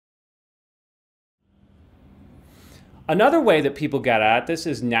Another way that people get at this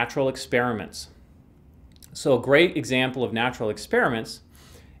is natural experiments. So a great example of natural experiments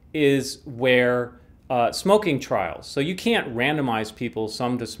is where smoking trials. So you can't randomize people,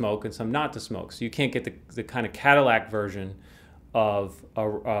 some to smoke and some not to smoke. So you can't get the kind of Cadillac version of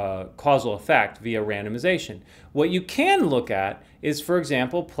a causal effect via randomization. What you can look at is, for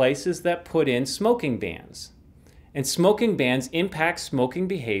example, places that put in smoking bans. And smoking bans impact smoking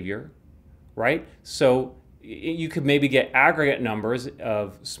behavior, right? So you could maybe get aggregate numbers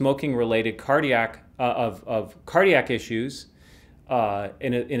of smoking-related cardiac issues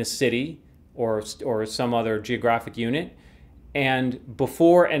in a city or some other geographic unit, and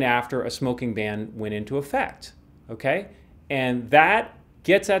before and after a smoking ban went into effect. Okay, and that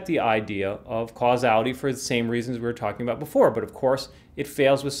gets at the idea of causality for the same reasons we were talking about before. But of course, it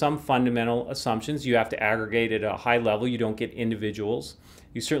fails with some fundamental assumptions. You have to aggregate at a high level. You don't get individuals.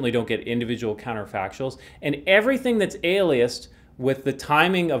 You certainly don't get individual counterfactuals. And everything that's aliased with the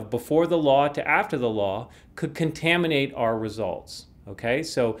timing of before the law to after the law could contaminate our results. Okay,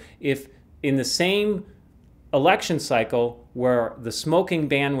 so if in the same election cycle where the smoking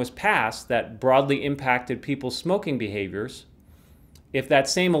ban was passed that broadly impacted people's smoking behaviors, if that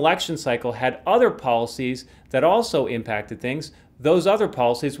same election cycle had other policies that also impacted things, those other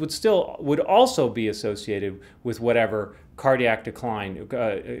policies would also be associated with whatever cardiac decline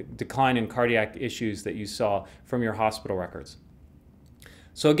in cardiac issues that you saw from your hospital records.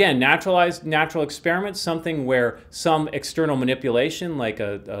 So again, natural experiments, something where some external manipulation, like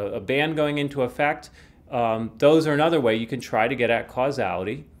a ban going into effect, those are another way you can try to get at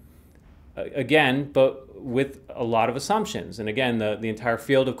causality. Again, but with a lot of assumptions. And again, the entire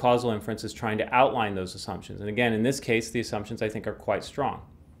field of causal inference is trying to outline those assumptions. And again, in this case, the assumptions I think are quite strong.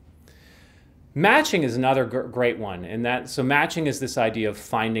 Matching is another great one. So matching is this idea of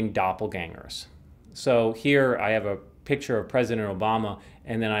finding doppelgangers. So here I have a picture of President Obama,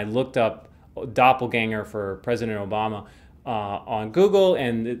 and then I looked up doppelganger for President Obama on Google,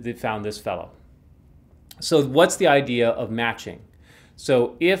 and they found this fellow. So what's the idea of matching?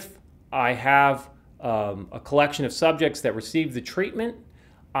 So if I have a collection of subjects that receive the treatment,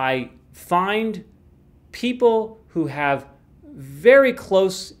 I find people who have very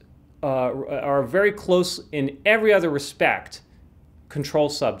close, are very close in every other respect, control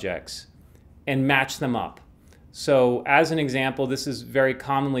subjects, and match them up. So as an example, this is very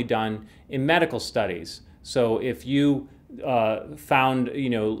commonly done in medical studies. So if you found,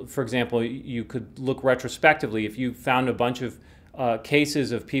 for example, you could look retrospectively, if you found a bunch of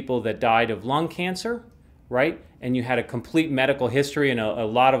cases of people that died of lung cancer, right? And you had a complete medical history and a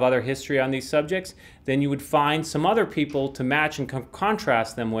lot of other history on these subjects, then you would find some other people to match and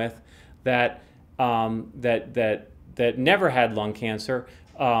contrast them with that that never had lung cancer,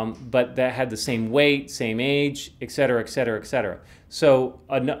 but that had the same weight, same age, et cetera, et cetera, et cetera. So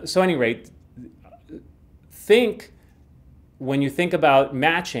at any rate, when you think about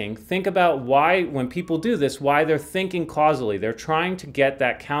matching, think about why, when people do this, why they're thinking causally. They're trying to get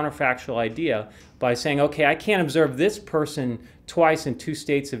that counterfactual idea by saying, okay, I can't observe this person twice in two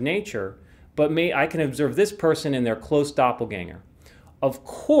states of nature, but I can observe this person in their close doppelganger. Of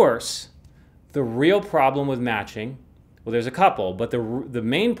course, the real problem with matching, well, there's a couple, but the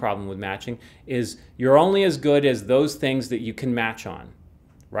main problem with matching is you're only as good as those things that you can match on.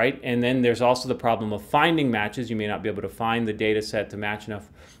 Right? And then there's also the problem of finding matches. You may not be able to find the data set to match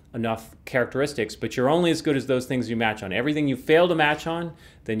enough characteristics, but you're only as good as those things you match on. Everything you fail to match on,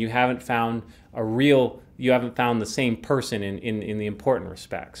 then you haven't found you haven't found the same person in the important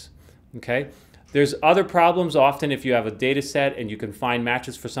respects. Okay? There's other problems often if you have a data set and you can find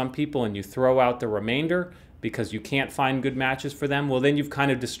matches for some people and you throw out the remainder because you can't find good matches for them, well, then you've kind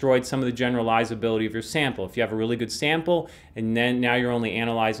of destroyed some of the generalizability of your sample. If you have a really good sample and then now you're only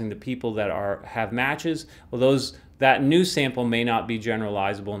analyzing the people that have matches, well, that new sample may not be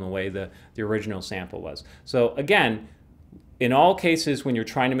generalizable in the way the original sample was. So again, in all cases when you're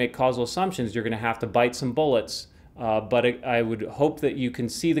trying to make causal assumptions, you're going to have to bite some bullets, but I would hope that you can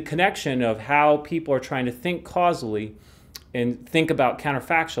see the connection of how people are trying to think causally and think about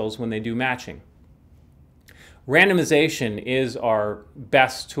counterfactuals when they do matching. Randomization is our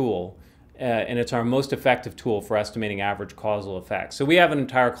best tool, and it's our most effective tool for estimating average causal effects. So we have an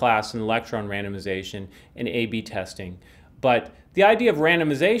entire class in the lecture on randomization and A/B testing. But the idea of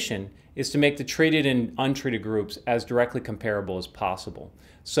randomization is to make the treated and untreated groups as directly comparable as possible.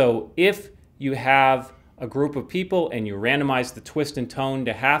 So if you have a group of people and you randomize the twist and tone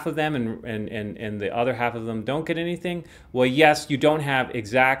to half of them and the other half of them don't get anything, well, yes, you don't have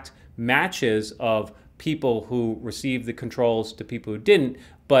exact matches of people who received the controls to people who didn't,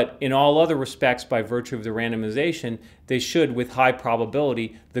 but in all other respects, by virtue of the randomization, they should, with high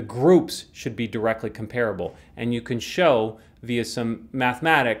probability, the groups should be directly comparable. And you can show via some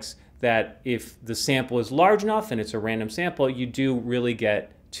mathematics that if the sample is large enough and it's a random sample, you do really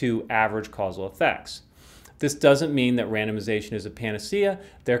get to average causal effects. This doesn't mean that randomization is a panacea.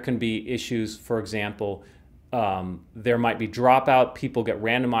 There can be issues, for example, there might be dropout. People get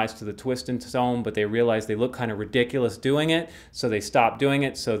randomized to the twist and tone, but they realize they look kind of ridiculous doing it, so they stop doing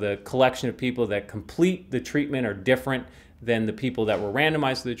it. So the collection of people that complete the treatment are different than the people that were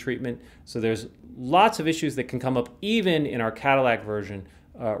randomized to the treatment. So there's lots of issues that can come up even in our Cadillac version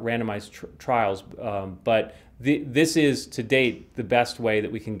randomized trials, but this is, to date, the best way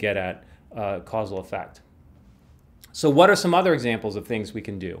that we can get at causal effect. So what are some other examples of things we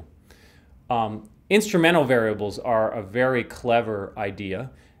can do? Instrumental variables are a very clever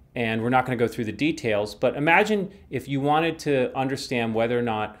idea, and we're not going to go through the details, but imagine if you wanted to understand whether or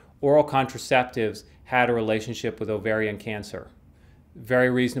not oral contraceptives had a relationship with ovarian cancer. Very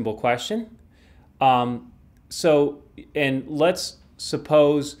reasonable question. And let's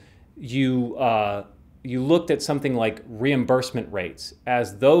suppose you looked at something like reimbursement rates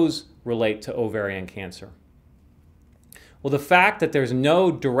as those relate to ovarian cancer. Well, the fact that there's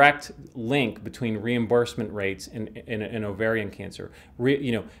no direct link between reimbursement rates and ovarian cancer,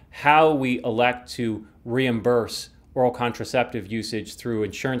 how we elect to reimburse oral contraceptive usage through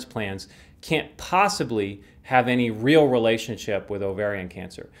insurance plans can't possibly have any real relationship with ovarian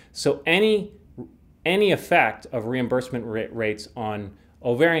cancer. So any effect of reimbursement rates on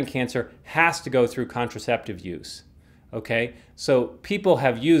ovarian cancer has to go through contraceptive use. Okay, so people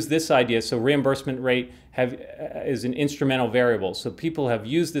have used this idea. So reimbursement rate is an instrumental variable. So people have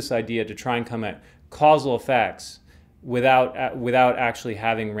used this idea to try and come at causal effects without actually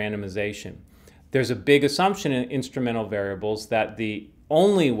having randomization. There's a big assumption in instrumental variables that the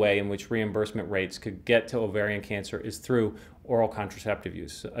only way in which reimbursement rates could get to ovarian cancer is through oral contraceptive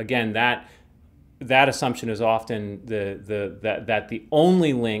use. So again, that assumption is often that the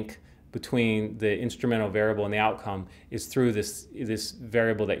only link between the instrumental variable and the outcome is through this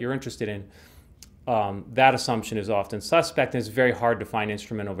variable that you're interested in. That assumption is often suspect, and it's very hard to find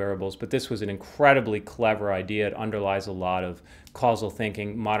instrumental variables, but this was an incredibly clever idea. It underlies a lot of causal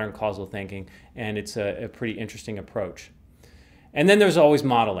thinking, modern causal thinking, and it's a pretty interesting approach. And then there's always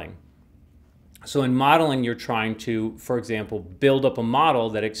modeling. So in modeling, you're trying to, for example, build up a model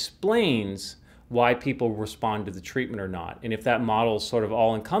that explains why people respond to the treatment or not. And if that model is sort of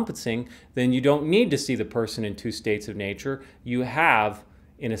all-encompassing, then you don't need to see the person in two states of nature. You have,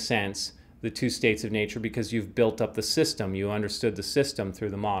 in a sense, the two states of nature because you've built up the system. You understood the system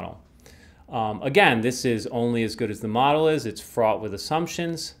through the model. Again, this is only as good as the model is. It's fraught with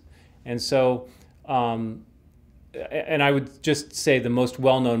assumptions. And so, and I would just say the most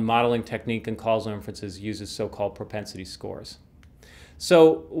well-known modeling technique in causal inferences uses so-called propensity scores.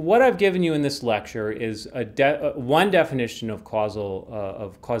 So what I've given you in this lecture is one definition of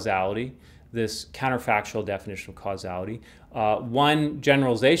causality, this counterfactual definition of causality, one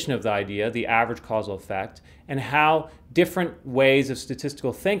generalization of the idea, the average causal effect, and how different ways of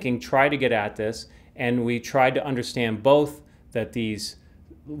statistical thinking try to get at this, and we tried to understand both that these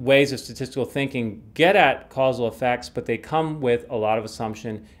ways of statistical thinking get at causal effects, but they come with a lot of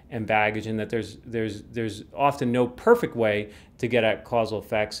assumption and baggage, and that there's often no perfect way to get at causal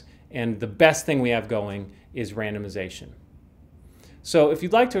effects, and the best thing we have going is randomization. So if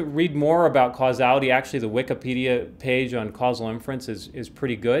you'd like to read more about causality, actually the Wikipedia page on causal inference is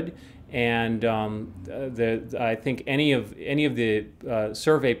pretty good, and I think any of the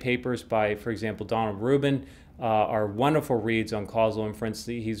survey papers by, for example, Donald Rubin are wonderful reads on causal inference.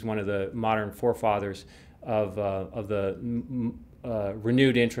 He's one of the modern forefathers of the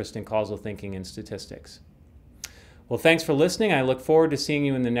renewed interest in causal thinking and statistics. Well, thanks for listening. I look forward to seeing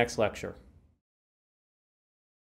you in the next lecture.